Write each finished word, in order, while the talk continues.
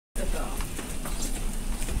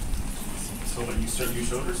So what, you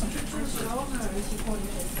showed her some pictures?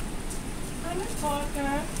 Hi, Miss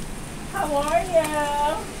Parker. How are you?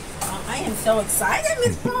 Oh, I am so excited,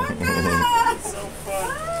 Miss Parker. It's so fun.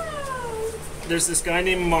 Wow. There's this guy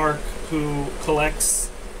named Mark who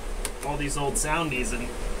collects all these old Soundies, and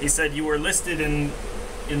he said you were listed in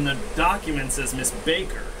the documents as Miss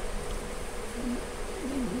Baker.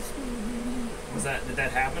 Did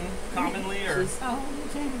that happen commonly, or? All the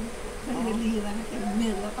time. They leave out in the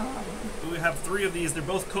middle of autumn. We have 3 of these. They're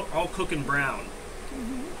both all cooking brown.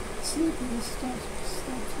 Sleeping statues.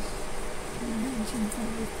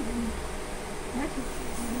 1943.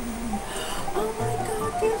 Oh my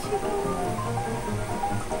God, there she goes.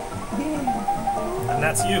 Yeah. And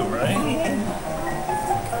that's you, right? Yeah.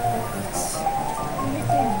 Right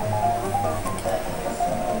there.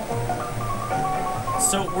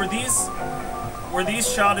 So were these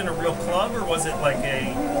shot in a real club, or was it like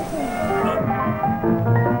a?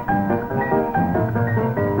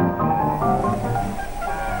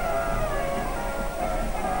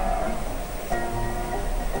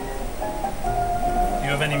 Do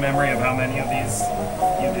you have any memory of how many of these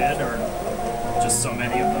you did, or just so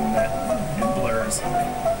many of them that it blurs?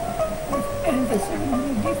 And for so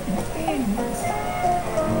many different things.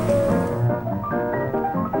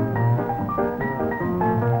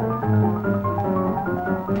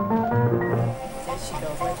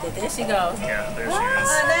 There she goes. Yeah, there she is.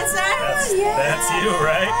 That's her? Yeah. That's you,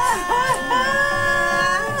 right?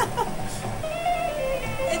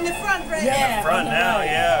 In the front, right? Yeah, in the front now, right.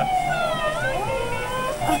 yeah.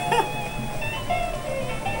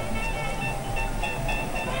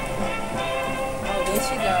 Oh, there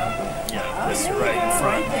she goes. Yeah, this is right in front.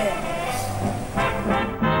 Right there.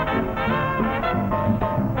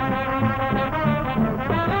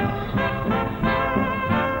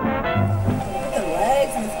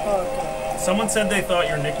 Someone said they thought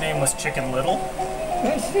your nickname was Chicken Little.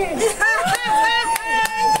 That's it.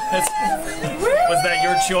 Was that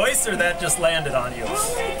your choice, or that just landed on you?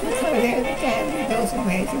 So every time we go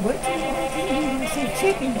somewhere, I say, what do you want? I say,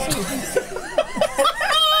 chicken.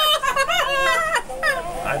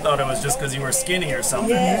 I thought it was just because you were skinny or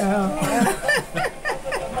something. Yeah.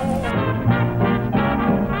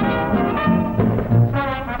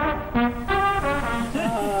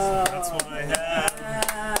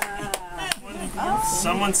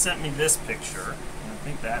 Someone sent me this picture. I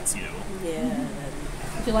think that's you. Yeah.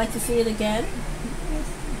 Would you like to see it again?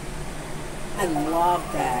 I love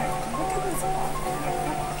that. Look at this.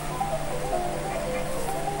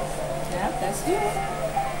 Yeah, that's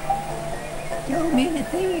you. Don't mean a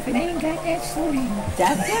thing if it ain't got that swing.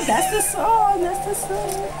 That's it. That's the song. That's the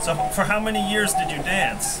song. So for how many years did you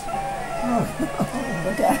dance? Oh,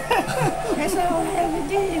 that's all I ever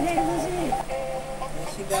did. That was it.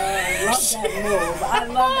 I love that move. I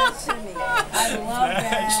love that shimmy. I love that.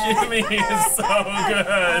 That shimmy is so good.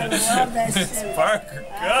 I love that shimmy. Parker,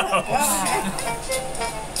 go.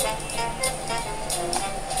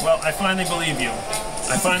 Well, I finally believe you.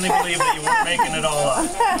 I finally believe that you weren't making it all up.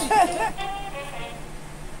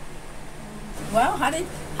 Well,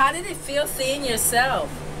 how did it feel seeing yourself?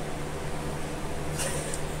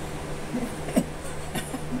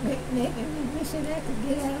 Making me wish that I could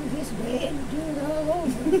get out of this bed and do it all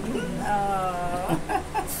over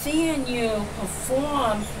again. Seeing you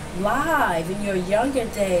perform live in your younger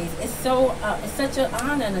days, it's such an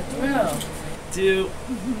honor and a thrill. 2,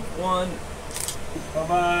 1.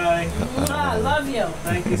 Bye-bye. I love you.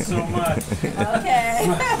 Thank you so much. Okay.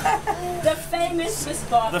 The famous Miss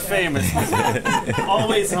Parker. The famous.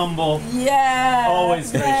 Always humble. Yeah.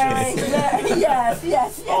 Always gracious.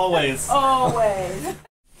 Yes. Always. Always.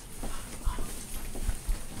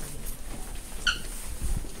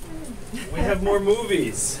 We have more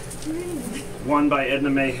movies. One by Edna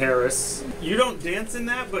Mae Harris. You don't dance in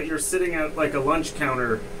that, but you're sitting at like a lunch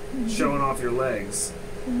counter showing off your legs.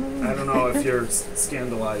 I don't know if you're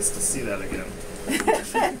scandalized to see that again.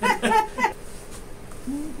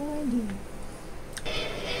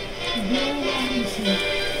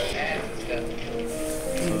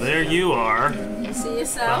 So there you are. You see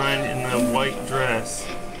yourself? Behind in the white dress.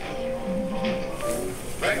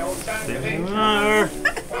 There you are.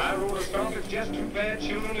 I wrote a song that's just too bad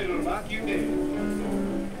children little rock you did.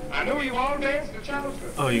 I know you all dance the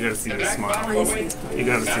Charleston. Oh, you gotta see this smile. You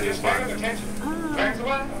gotta see this smile. Thanks a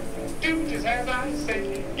lot. Do just as I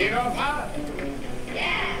say. Get up high.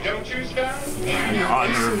 Don't you stop. Oh,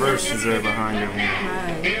 in the reverse, she's there behind you.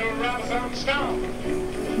 Bill Robinson Stone.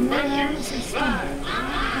 First you slide.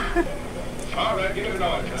 All right, give it a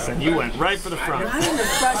noise. So you went right for the front. Right in the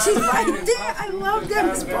front. She's right there. I love them.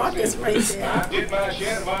 Miss Parker's right there. I did my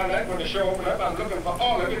share tomorrow night when the show opened up. I'm looking for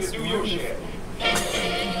all of you to do your share.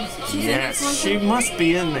 Yes, she must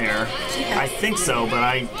be in there. I think so, but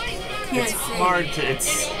it's hard to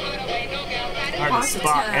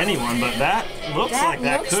spot anyone, but that looks like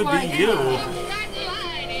that could be you.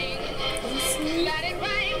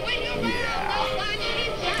 Yeah.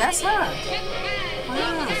 That's her.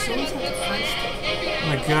 Wow, she always has the front step. Oh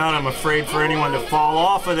my God, I'm afraid for anyone to fall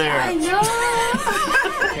off of there. I know.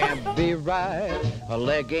 Can't be right, a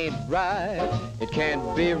leg ain't right. It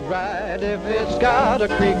can't be right if it's got a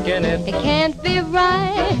creak in it. It can't be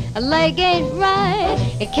right, a leg ain't right.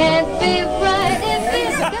 It can't be right if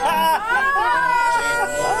it's got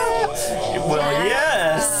Well,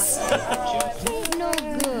 yes. ain't no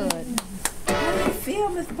good. How do you feel,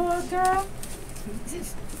 Miss Parker?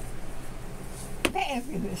 Just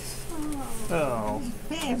fabulous. Oh.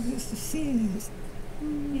 Fabulous to see this.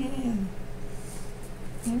 Yeah.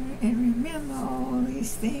 And remember all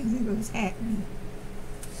these things that was happening.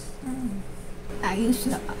 I used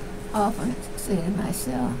to often say to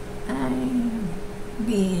myself, I'm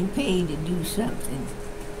being paid to do something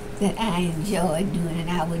that I enjoyed doing, and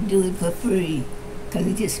I would do it for free because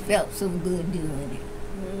it just felt so good doing it.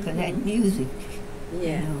 Because that music,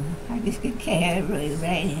 you know, I just get carried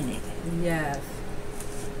right in it. Yes.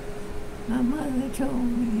 My mother told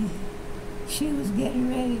me she was getting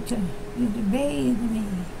ready to bathe me,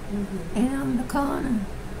 and on the corner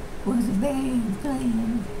was a band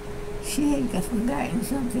playing. She had forgotten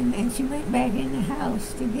something, and she went back in the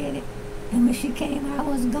house to get it. And when she came, I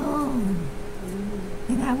was gone,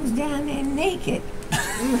 and I was down there naked,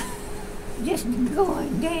 just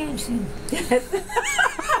going dancing.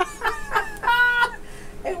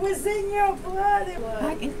 It was in your blood. It was.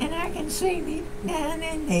 I can see me down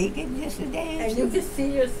there naked, just a dancing. And you can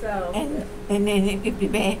see yourself. And then if the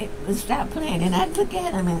band would stop playing, and I'd look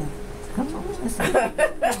at them and, come on,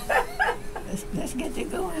 let's get to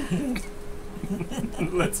going here.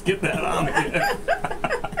 Let's get that on here.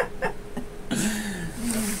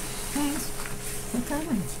 Thanks for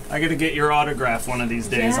coming. I gotta get your autograph one of these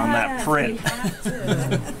days on that print. We have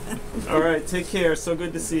to. All right, take care. So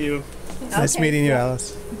good to see you. Nice meeting you,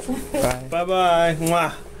 Alice. Bye. Bye bye.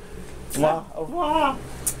 Mwah. Mwah. Mwah.